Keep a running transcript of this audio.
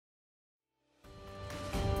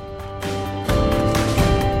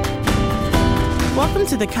Welcome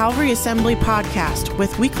to the Calvary Assembly Podcast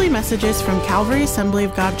with weekly messages from Calvary Assembly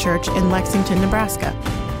of God Church in Lexington, Nebraska.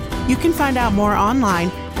 You can find out more online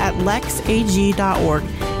at lexag.org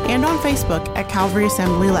and on Facebook at Calvary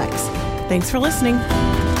Assembly Lex. Thanks for listening.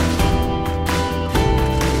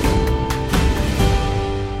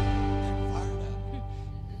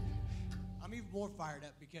 I'm even more fired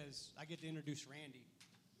up because I get to introduce Randy.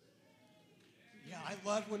 Yeah, I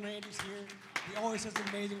love when Randy's here. He always has an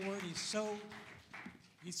amazing word.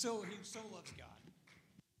 He so loves God.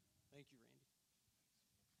 Thank you,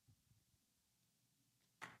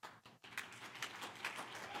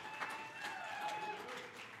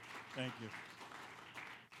 Randy. Thank you.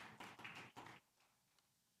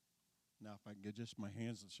 Now, if I can get just my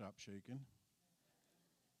hands to stop shaking.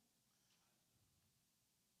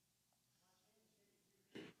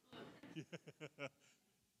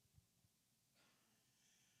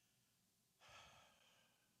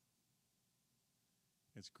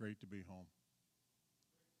 It's great to be home.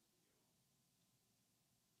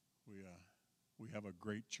 We have a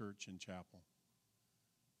great church in Chapel.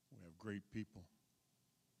 We have great people.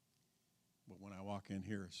 But when I walk in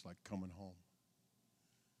here, it's like coming home.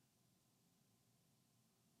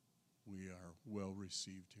 We are well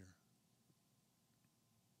received here.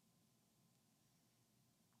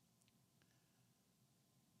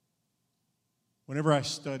 Whenever I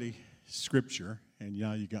study Scripture, and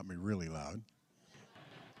now you got me really loud.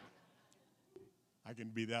 I can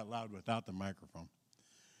be that loud without the microphone.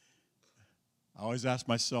 I always ask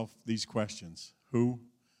myself these questions: who,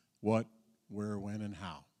 what, where, when, and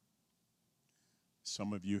how.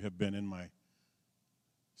 Some of you have been in my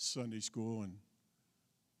Sunday school and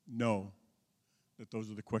know that those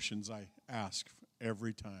are the questions I ask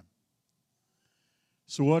every time.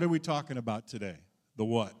 So what are we talking about today? The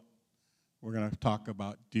what? We're going to talk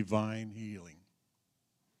about divine healing.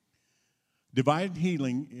 Divine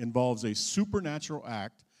healing involves a supernatural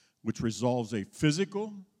act which resolves a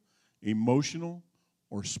physical, emotional,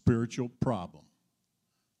 or spiritual problem.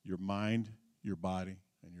 Your mind, your body,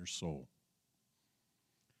 and your soul.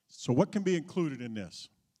 So what can be included in this?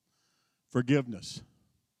 Forgiveness,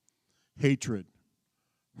 hatred,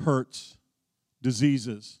 hurts,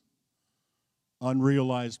 diseases,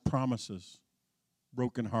 unrealized promises,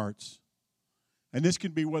 broken hearts. And this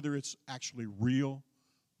can be whether it's actually real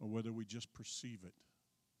or whether we just perceive it.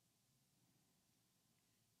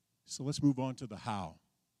 So let's move on to the how.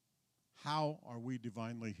 How are we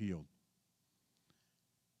divinely healed?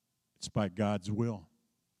 It's by God's will.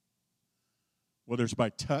 Whether it's by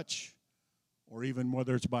touch or even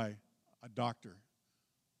whether it's by a doctor,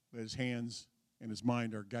 that his hands and his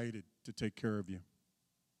mind are guided to take care of you.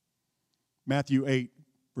 Matthew 8,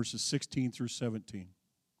 verses 16 through 17.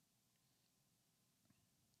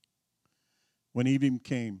 When evening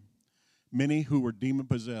came, many who were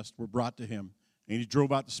demon-possessed were brought to him, and he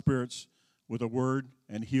drove out the spirits with a word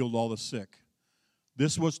and healed all the sick.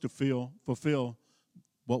 This was to fulfill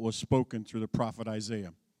what was spoken through the prophet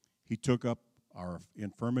Isaiah. He took up our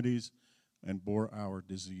infirmities and bore our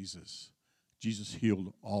diseases. Jesus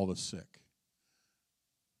healed all the sick.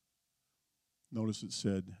 Notice it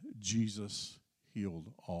said, Jesus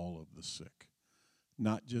healed all of the sick.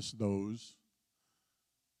 Not just those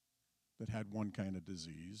that had one kind of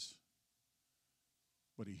disease,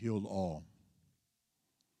 but he healed all.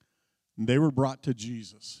 And they were brought to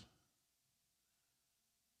Jesus.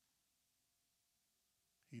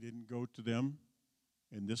 He didn't go to them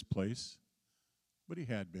in this place, but he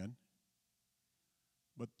had been.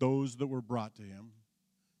 But those that were brought to him,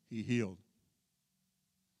 he healed.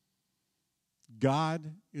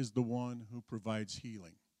 God is the one who provides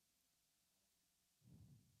healing.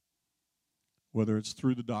 Whether it's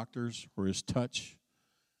through the doctors or his touch.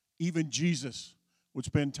 Even Jesus would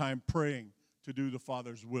spend time praying to do the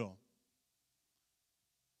Father's will.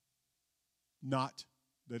 Not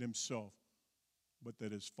that himself, but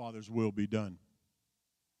that his Father's will be done.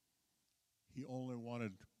 He only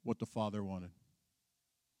wanted what the Father wanted.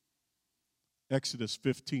 Exodus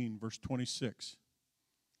 15, verse 26.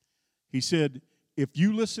 He said, if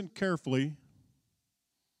you listen carefully,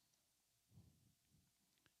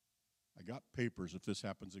 I got papers. If this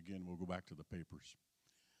happens again, we'll go back to the papers.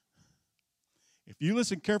 If you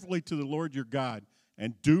listen carefully to the Lord your God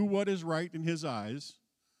and do what is right in his eyes,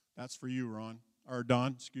 that's for you,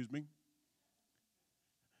 Don, excuse me.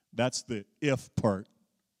 That's the if part,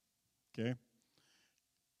 okay?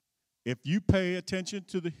 If you pay attention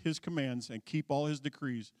to his commands and keep all his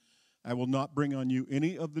decrees, I will not bring on you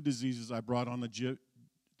any of the diseases I brought on the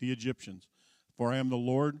Egyptians, for I am the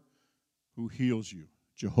Lord who heals you,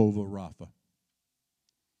 Jehovah Rapha.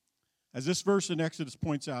 As this verse in Exodus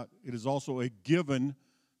points out, it is also a given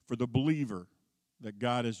for the believer that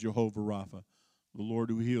God is Jehovah Rapha, the Lord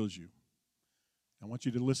who heals you. I want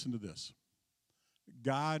you to listen to this.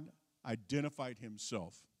 God identified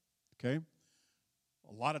himself, okay?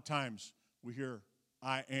 A lot of times we hear,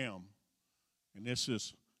 I am, and this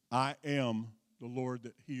is, I am the Lord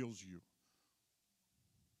that heals you.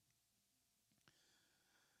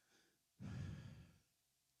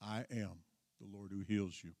 I am the Lord who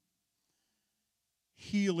heals you.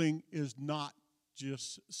 Healing is not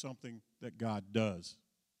just something that God does.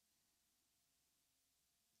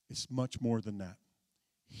 It's much more than that.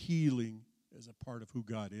 Healing is a part of who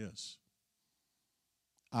God is.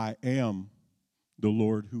 I am the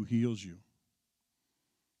Lord who heals you.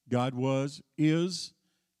 God was, is,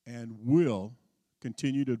 and will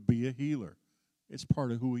continue to be a healer. It's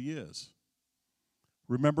part of who he is.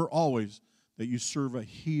 Remember always that you serve a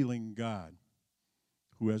healing God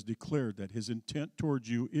who has declared that his intent towards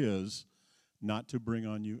you is not to bring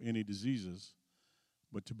on you any diseases,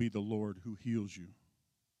 but to be the Lord who heals you.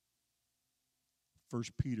 1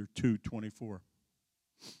 Peter 2:24.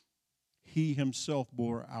 He himself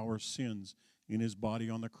bore our sins in his body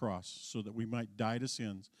on the cross so that we might die to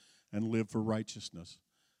sins and live for righteousness.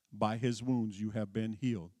 By his wounds you have been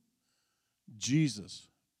healed. Jesus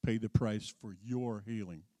paid the price for your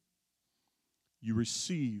healing. You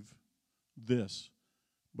receive this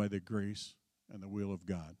by the grace and the will of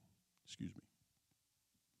God. Excuse me.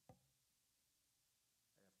 I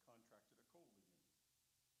have contracted a cold again.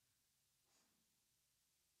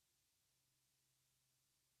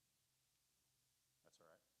 That's all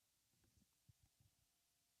right.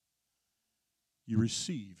 You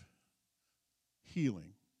receive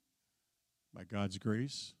healing by God's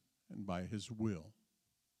grace and by his will.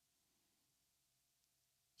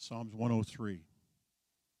 Psalms 103,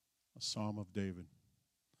 a psalm of David.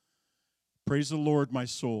 Praise the Lord, my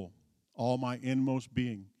soul, all my inmost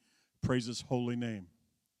being. Praise his holy name.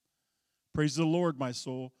 Praise the Lord, my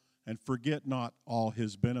soul, and forget not all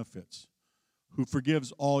his benefits, who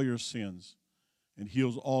forgives all your sins and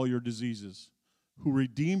heals all your diseases, who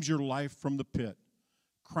redeems your life from the pit,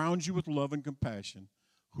 crowns you with love and compassion,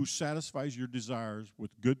 who satisfies your desires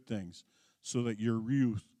with good things, so that your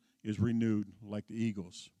youth is renewed like the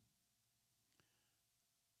eagles.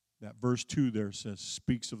 That verse 2 there says,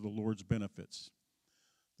 speaks of the Lord's benefits.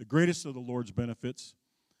 The greatest of the Lord's benefits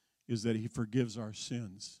is that he forgives our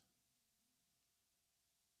sins.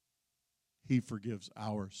 He forgives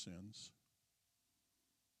our sins.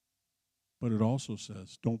 But it also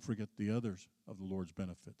says, don't forget the others of the Lord's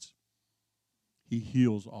benefits. He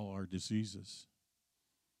heals all our diseases.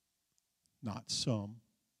 Not some,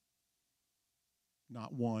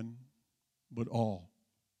 not one, but all.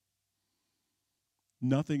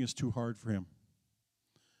 Nothing is too hard for him.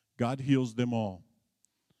 God heals them all.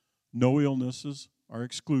 No illnesses are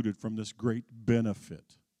excluded from this great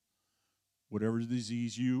benefit. Whatever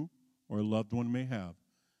disease you or a loved one may have,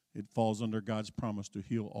 it falls under God's promise to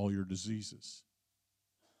heal all your diseases,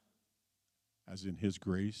 as in his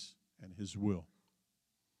grace and his will.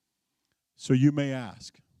 So you may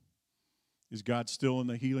ask, is God still in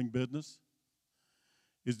the healing business?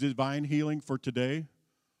 Is divine healing for today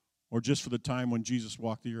or just for the time when Jesus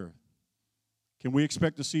walked the earth? Can we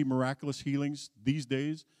expect to see miraculous healings these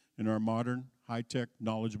days in our modern, high-tech,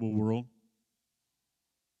 knowledgeable world?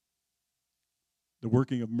 The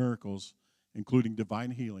working of miracles, including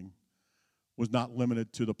divine healing, was not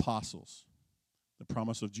limited to the apostles. The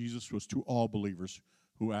promise of Jesus was to all believers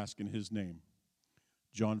who ask in his name.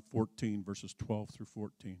 John 14, verses 12 through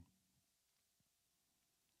 14.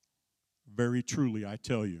 Very truly, I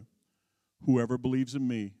tell you, whoever believes in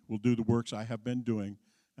me will do the works I have been doing,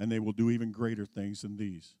 and they will do even greater things than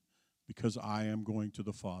these, because I am going to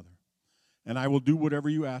the Father. And I will do whatever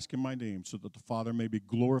you ask in my name, so that the Father may be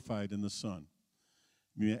glorified in the Son.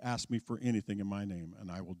 You may ask me for anything in my name,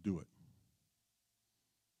 and I will do it.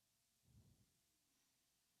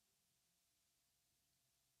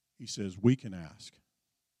 He says we can ask.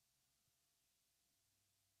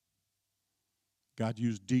 God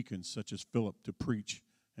used deacons such as Philip to preach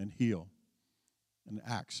and heal in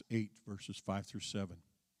Acts 8, verses 5 through 7.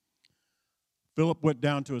 Philip went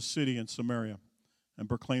down to a city in Samaria and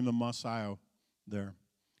proclaimed the Messiah there.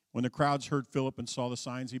 When the crowds heard Philip and saw the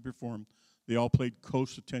signs he performed, they all paid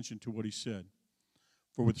close attention to what he said.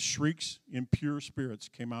 For with shrieks, impure spirits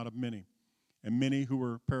came out of many, and many who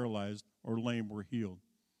were paralyzed or lame were healed.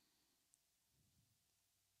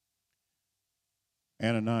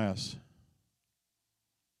 Ananias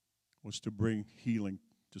was to bring healing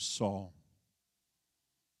to Saul.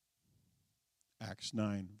 Acts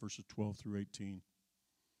 9, verses 12 through 18.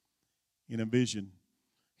 In a vision,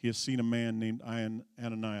 he has seen a man named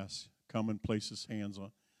Ananias come and place his hands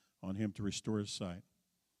on him to restore his sight.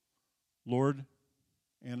 Lord,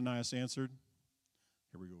 Ananias answered,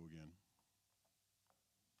 here we go again.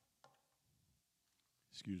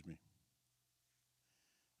 Excuse me.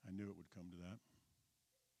 I knew it would come to that.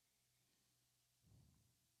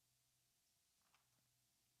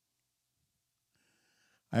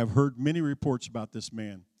 I have heard many reports about this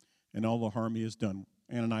man and all the harm he has done.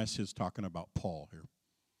 Ananias is talking about Paul here.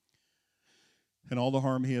 And all the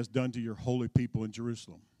harm he has done to your holy people in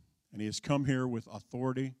Jerusalem. And he has come here with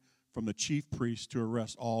authority from the chief priests to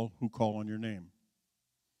arrest all who call on your name.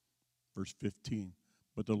 Verse 15.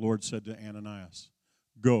 But the Lord said to Ananias,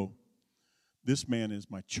 go. This man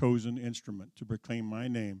is my chosen instrument to proclaim my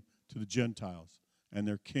name to the Gentiles and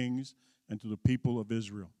their kings and to the people of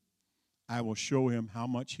Israel. I will show him how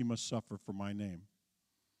much he must suffer for my name.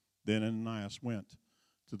 Then Ananias went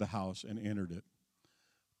to the house and entered it.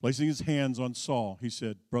 Placing his hands on Saul, he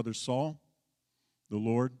said, Brother Saul, the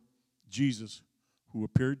Lord Jesus, who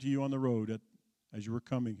appeared to you on the road as you were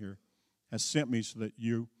coming here, has sent me so that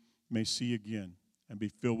you may see again and be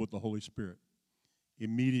filled with the Holy Spirit.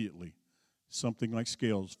 Immediately, something like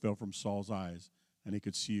scales fell from Saul's eyes, and he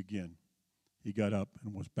could see again. He got up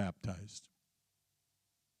and was baptized.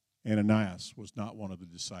 Ananias was not one of the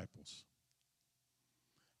disciples.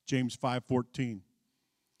 James 5:14.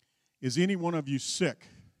 Is any one of you sick?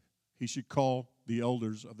 He should call the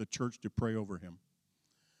elders of the church to pray over him.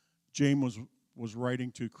 James was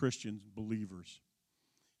writing to Christian believers.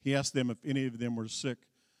 He asked them if any of them were sick.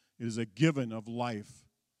 It is a given of life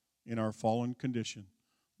in our fallen condition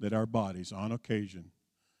that our bodies, on occasion,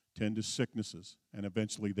 tend to sicknesses, and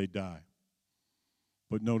eventually they die.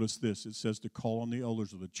 But notice this, it says to call on the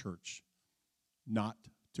elders of the church, not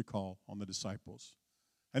to call on the disciples.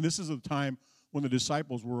 And this is a time when the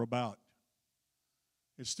disciples were about.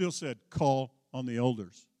 It still said, call on the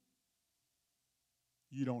elders.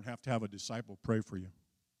 You don't have to have a disciple pray for you.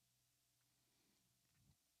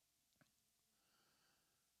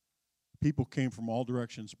 People came from all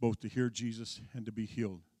directions, both to hear Jesus and to be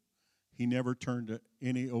healed. He never turned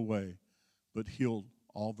any away, but healed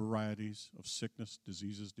all varieties of sickness,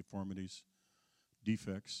 diseases, deformities,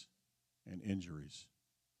 defects, and injuries.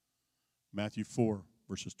 Matthew 4,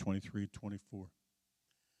 verses 23 and 24.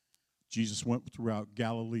 Jesus went throughout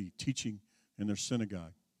Galilee, teaching in their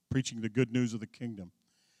synagogue, preaching the good news of the kingdom,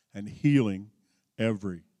 and healing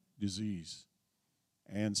every disease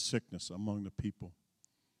and sickness among the people.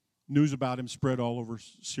 News about him spread all over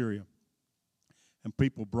Syria, and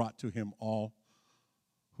people brought to him all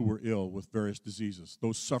who were ill with various diseases,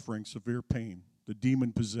 those suffering severe pain, the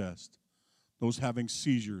demon-possessed, those having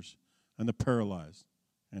seizures, and the paralyzed,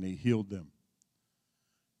 and he healed them.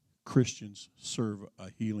 Christians serve a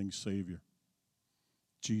healing Savior,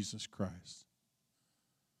 Jesus Christ.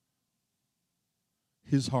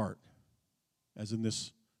 His heart, as in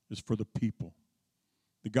this, is for the people.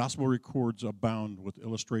 The gospel records abound with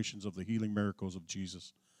illustrations of the healing miracles of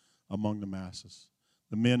Jesus among the masses.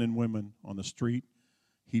 The men and women on the street,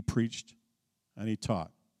 he preached and he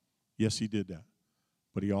taught. Yes, he did that.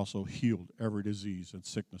 But he also healed every disease and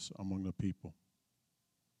sickness among the people.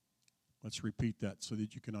 Let's repeat that so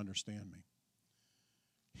that you can understand me.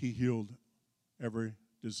 He healed every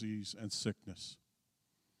disease and sickness.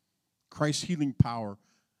 Christ's healing power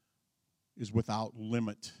is without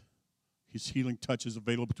limit. His healing touch is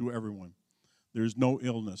available to everyone. There is no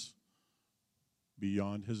illness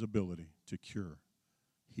beyond his ability to cure.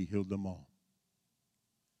 He healed them all.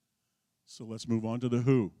 So let's move on to the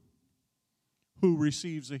who. Who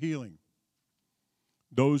receives the healing?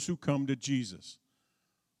 Those who come to Jesus.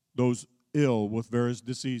 Those ill with various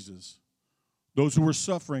diseases. Those who are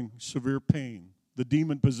suffering severe pain. The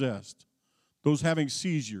demon-possessed. Those having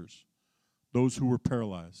seizures. Those who were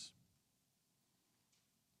paralyzed.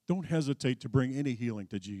 Don't hesitate to bring any healing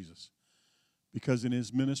to Jesus, because in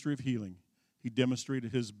his ministry of healing, he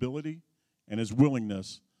demonstrated his ability and his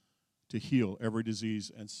willingness to heal every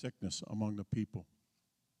disease and sickness among the people.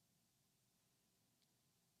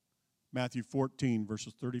 Matthew 14,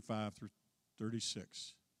 verses 35 through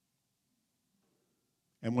 36.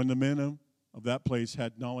 And when the men of that place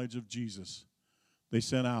had knowledge of Jesus, they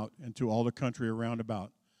sent out into all the country around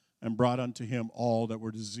about and brought unto him all that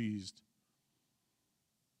were diseased,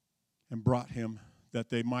 and brought him that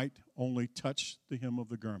they might only touch the hem of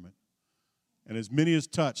the garment. And as many as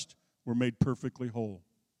touched were made perfectly whole.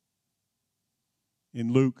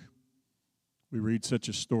 In Luke, we read such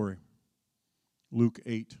a story. Luke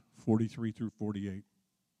 8, 43 through 48.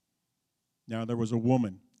 Now there was a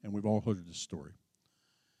woman, and we've all heard this story,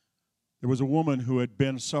 There was a woman who had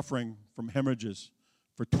been suffering from hemorrhages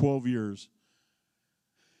for 12 years.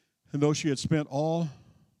 And though she had spent all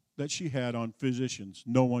that she had on physicians,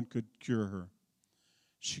 no one could cure her.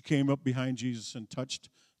 She came up behind Jesus and touched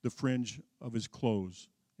the fringe of his clothes,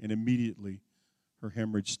 and immediately her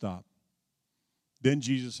hemorrhage stopped. Then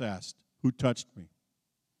Jesus asked, "Who touched me?"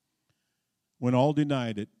 When all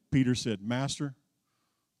denied it, Peter said, "Master,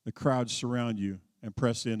 the crowds surround you and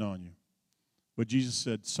press in on you." But Jesus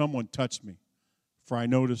said, "Someone touched me, for I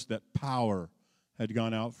noticed that power had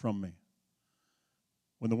gone out from me."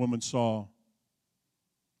 When the woman saw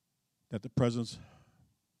that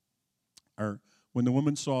when the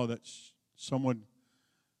woman saw that someone,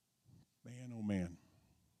 man, oh man,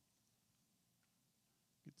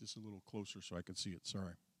 get this a little closer so I can see it,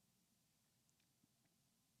 sorry.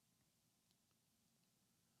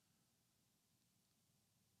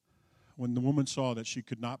 When the woman saw that she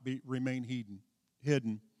could not remain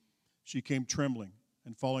hidden, she came trembling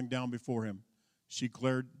and falling down before him. She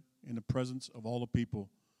declared in the presence of all the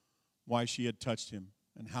people why she had touched him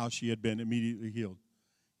and how she had been immediately healed.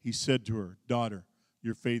 He said to her, "Daughter,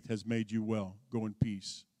 your faith has made you well. Go in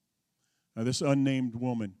peace." Now, this unnamed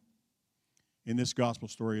woman in this gospel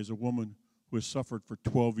story is a woman who has suffered for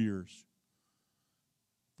 12 years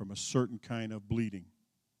from a certain kind of bleeding.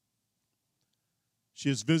 She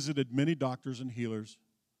has visited many doctors and healers,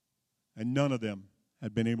 and none of them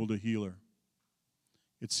had been able to heal her.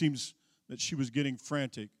 It seems that she was getting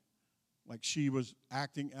frantic, like she was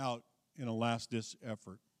acting out in a last-ditch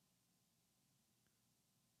effort.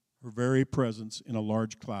 Her very presence in a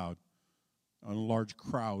large crowd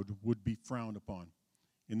would be frowned upon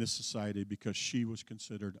in this society because she was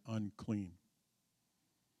considered unclean.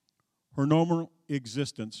 Her normal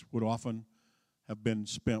existence would often have been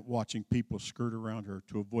spent watching people skirt around her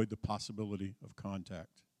to avoid the possibility of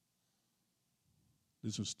contact.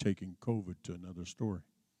 This is taking COVID to another story.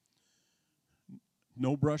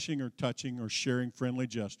 No brushing or touching or sharing friendly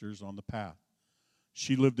gestures on the path.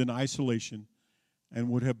 She lived in isolation and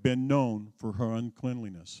would have been known for her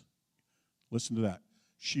uncleanliness. Listen to that.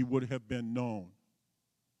 She would have been known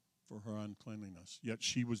for her uncleanliness, yet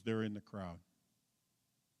she was there in the crowd.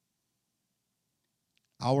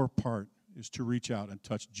 Our part is to reach out and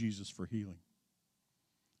touch Jesus for healing.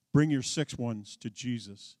 Bring your sick ones to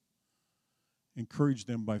Jesus. Encourage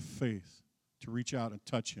them by faith to reach out and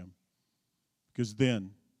touch him, because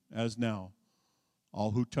then, as now,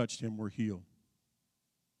 all who touched him were healed.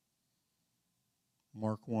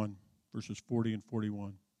 Mark 1, verses 40 and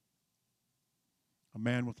 41. A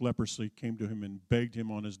man with leprosy came to him and begged him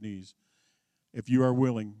on his knees, "If you are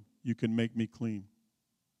willing, you can make me clean."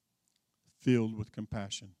 Filled with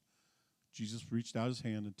compassion, Jesus reached out his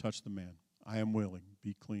hand and touched the man. "I am willing,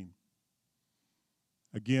 be clean."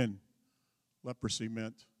 Again, leprosy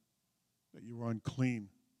meant that you were unclean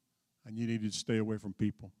and you needed to stay away from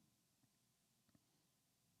people.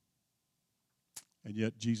 And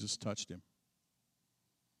yet Jesus touched him.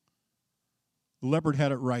 The leopard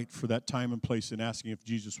had it right for that time and place in asking if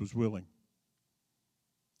Jesus was willing.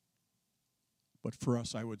 But for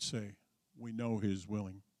us, I would say, we know he is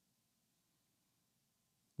willing.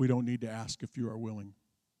 We don't need to ask if you are willing.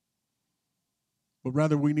 But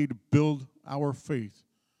rather, we need to build our faith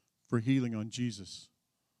for healing on Jesus.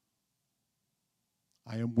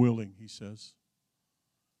 I am willing, he says.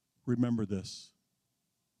 Remember this.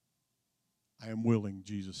 I am willing,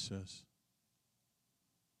 Jesus says.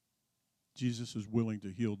 Jesus is willing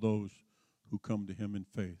to heal those who come to him in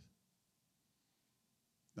faith.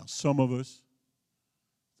 Now, some of us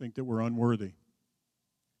think that we're unworthy,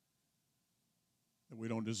 that we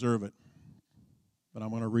don't deserve it. But I'm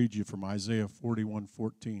going to read you from Isaiah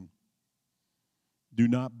 41:14. "Do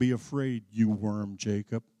not be afraid, you worm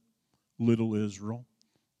Jacob, little Israel.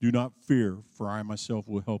 Do not fear, for I myself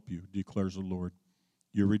will help you, declares the Lord,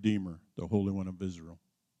 your Redeemer, the Holy One of Israel."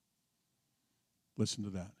 Listen to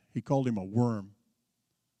that. He called him a worm.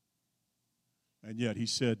 And yet he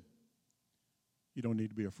said, you don't need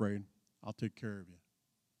to be afraid. I'll take care of you.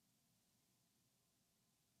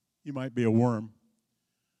 You might be a worm,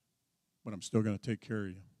 but I'm still going to take care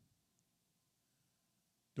of you.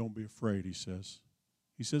 Don't be afraid, he says.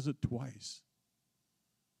 He says it twice.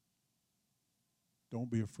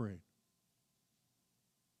 Don't be afraid.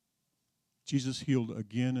 Jesus healed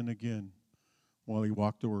again and again while he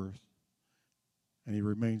walked the earth. And he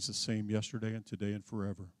remains the same yesterday and today and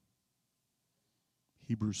forever.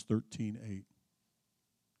 Hebrews 13:8.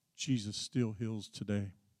 Jesus still heals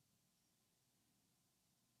today.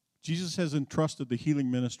 Jesus has entrusted the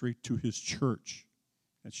healing ministry to his church.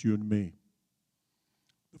 That's you and me.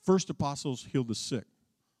 The first apostles healed the sick.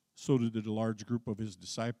 So did a large group of his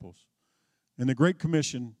disciples. In the Great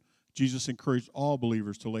Commission, Jesus encouraged all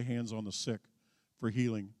believers to lay hands on the sick for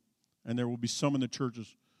healing. And there will be some in the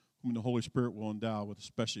churches whom the Holy Spirit will endow with a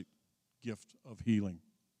special gift of healing.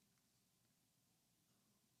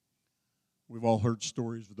 We've all heard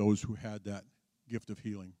stories of those who had that gift of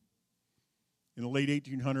healing. In the late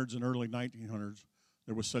 1800s and early 1900s,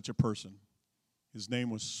 there was such a person. His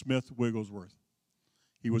name was Smith Wigglesworth.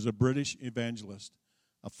 He was a British evangelist,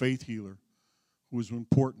 a faith healer, who was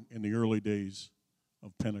important in the early days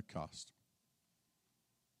of Pentecost.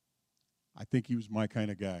 I think he was my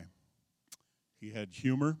kind of guy. He had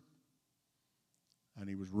humor, and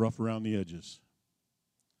he was rough around the edges.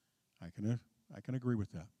 I can agree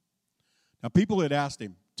with that. Now, people had asked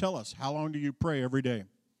him, tell us, how long do you pray every day?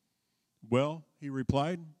 Well, he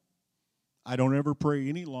replied, I don't ever pray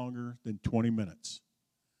any longer than 20 minutes.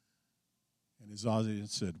 And his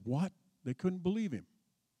audience said, what? They couldn't believe him.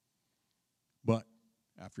 But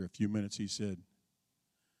after a few minutes, he said,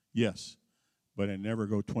 yes, but I never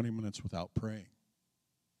go 20 minutes without praying.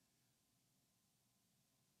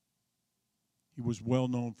 He was well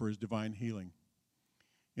known for his divine healing.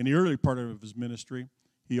 In the early part of his ministry,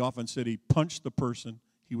 he often said he punched the person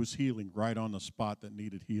he was healing right on the spot that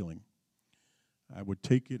needed healing. I would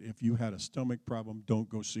take it if you had a stomach problem, don't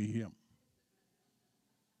go see him.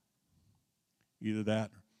 Either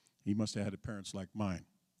that, or he must have had parents like mine.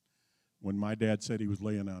 When my dad said he was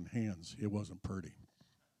laying on hands, it wasn't pretty.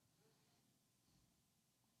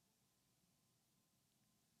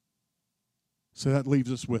 So that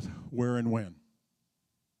leaves us with where and when.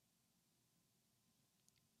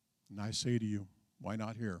 And I say to you, why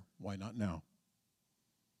not here? Why not now?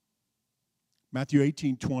 Matthew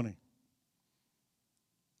 18:20.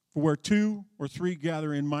 For where 2 or 3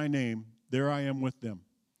 gather in my name, there I am with them.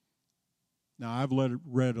 Now, I've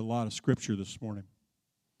read a lot of scripture this morning.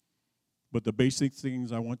 But the basic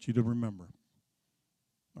things I want you to remember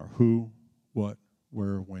are who, what,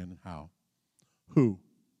 where, when, how. Who?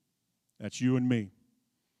 That's you and me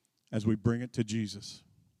as we bring it to Jesus.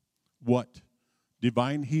 What?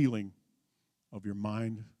 Divine healing of your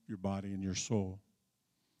mind, your body, and your soul.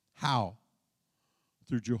 How?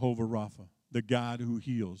 Through Jehovah Rapha, the God who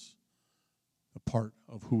heals, a part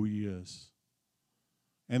of who he is.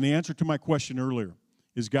 And the answer to my question earlier,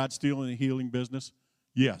 is God still in the healing business?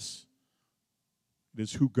 Yes. It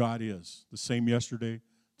is who God is, the same yesterday,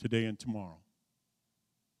 today, and tomorrow.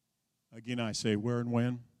 Again, I say, where and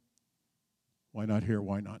when? Why not here?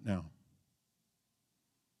 Why not now?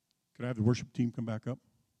 Could I have the worship team come back up?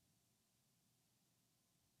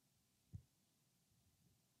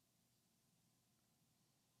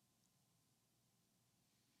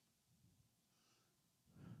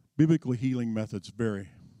 Biblical healing methods vary.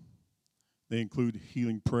 They include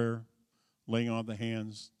healing prayer, laying on of the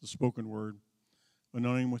hands, the spoken word,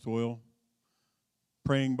 anointing with oil,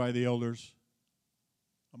 praying by the elders,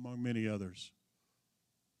 among many others.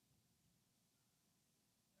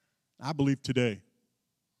 I believe today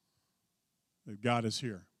that God is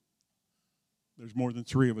here. There's more than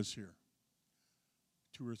 3 of us here.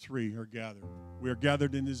 2 or 3 are gathered. We are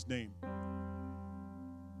gathered in his name.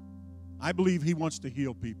 I believe he wants to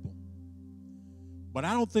heal people. But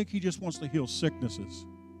I don't think he just wants to heal sicknesses.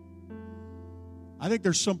 I think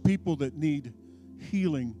there's some people that need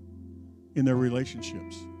healing in their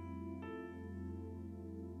relationships.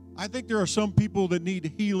 I think there are some people that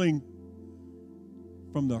need healing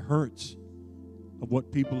from the hurts of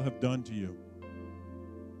what people have done to you.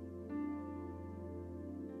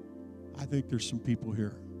 I think there's some people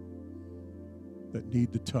here that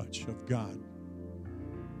need the touch of God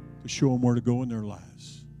to show them where to go in their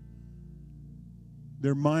lives.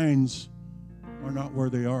 Their minds are not where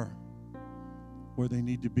they are, where they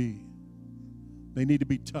need to be. They need to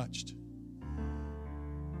be touched.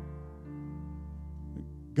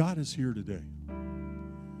 God is here today.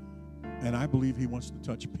 And I believe he wants to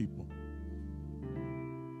touch people.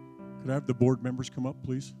 Could I have the board members come up,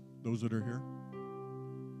 please? Those that are here.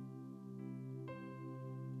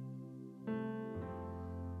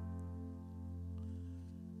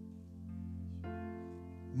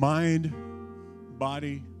 Mind,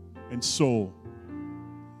 body, and soul.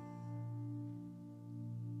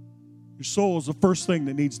 Your soul is the first thing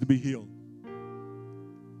that needs to be healed.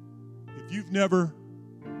 If you've never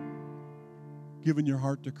given your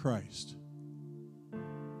heart to Christ,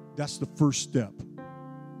 that's the first step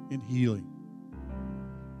in healing.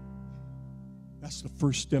 That's the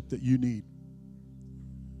first step that you need.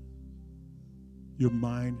 Your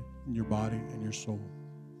mind and your body and your soul.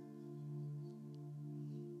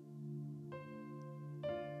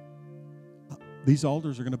 These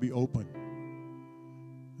altars are going to be open.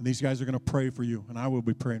 And these guys are going to pray for you, and I will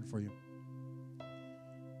be praying for you.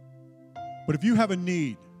 But if you have a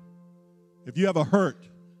need, if you have a hurt,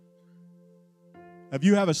 if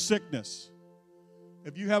you have a sickness,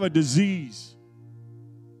 if you have a disease,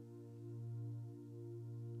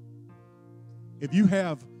 if you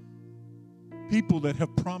have people that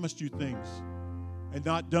have promised you things and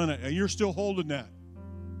not done it, and you're still holding that,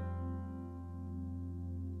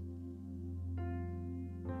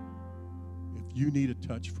 if you need a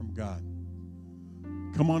touch from God,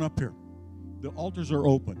 come on up here. The altars are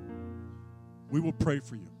open. We will pray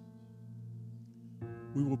for you.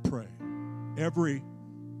 We will pray. Every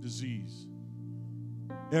disease,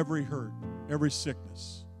 every hurt, every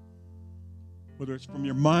sickness, whether it's from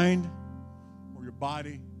your mind or your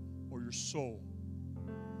body or your soul,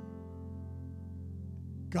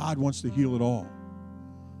 God wants to heal it all.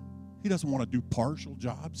 He doesn't want to do partial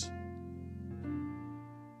jobs.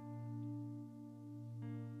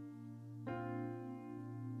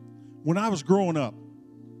 When I was growing up,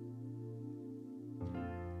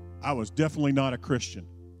 I was definitely not a Christian.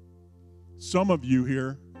 Some of you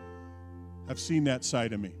here have seen that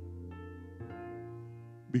side of me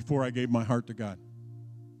before I gave my heart to God.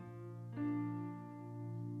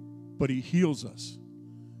 But He heals us,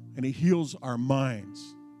 and He heals our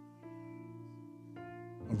minds.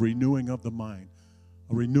 A renewing of the mind,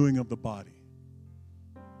 a renewing of the body.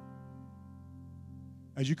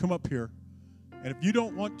 As you come up here, and if you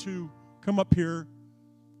don't want to come up here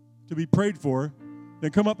to be prayed for, then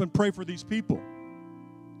come up and pray for these people.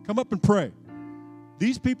 Come up and pray.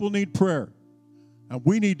 These people need prayer, and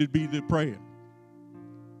we need to be the praying.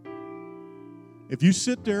 If you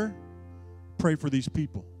sit there, pray for these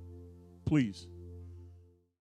people, please.